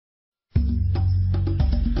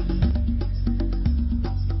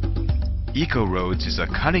Ecoroads is a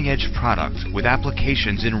cutting-edge product with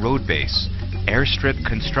applications in road base, airstrip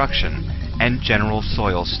construction, and general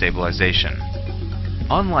soil stabilization.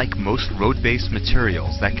 Unlike most road-based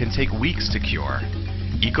materials that can take weeks to cure,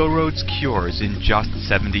 Ecoroads cures in just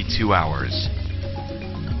 72 hours.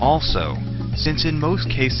 Also, since in most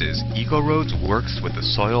cases Ecoroads works with the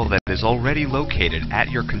soil that is already located at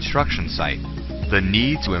your construction site, the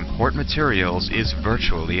need to import materials is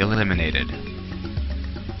virtually eliminated.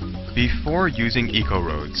 Before using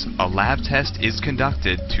Ecoroads, a lab test is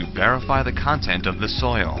conducted to verify the content of the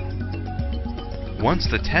soil. Once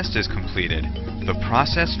the test is completed, the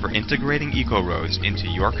process for integrating Ecoroads into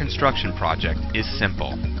your construction project is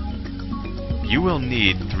simple. You will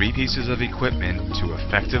need 3 pieces of equipment to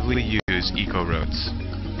effectively use Ecoroads.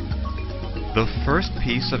 The first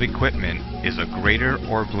piece of equipment is a grader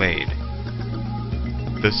or blade.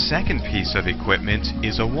 The second piece of equipment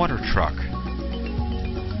is a water truck.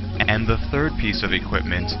 And the third piece of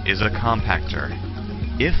equipment is a compactor.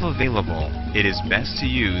 If available, it is best to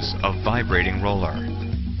use a vibrating roller.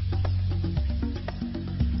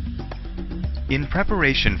 In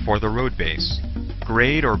preparation for the road base,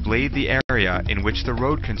 grade or blade the area in which the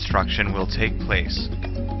road construction will take place.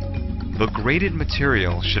 The graded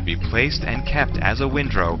material should be placed and kept as a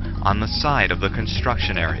windrow on the side of the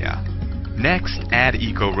construction area. Next, add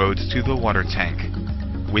Ecoroads to the water tank.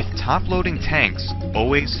 With top-loading tanks,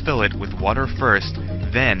 always fill it with water first,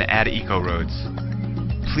 then add Ecoroads.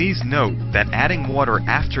 Please note that adding water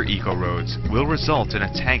after Ecoroads will result in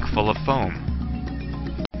a tank full of foam.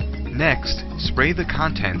 Next, spray the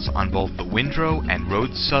contents on both the windrow and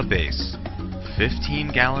road subbase.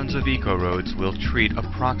 15 gallons of Ecoroads will treat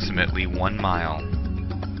approximately 1 mile.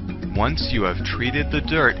 Once you have treated the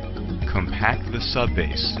dirt, compact the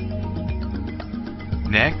subbase.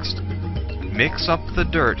 Next, mix up the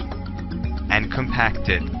dirt and compact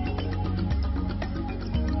it.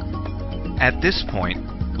 At this point,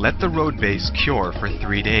 let the road base cure for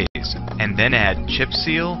 3 days, and then add chip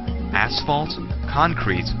seal, asphalt,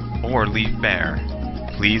 concrete, or leave bare.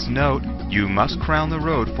 Please note, you must crown the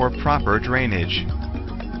road for proper drainage.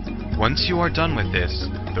 Once you are done with this,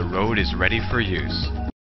 the road is ready for use.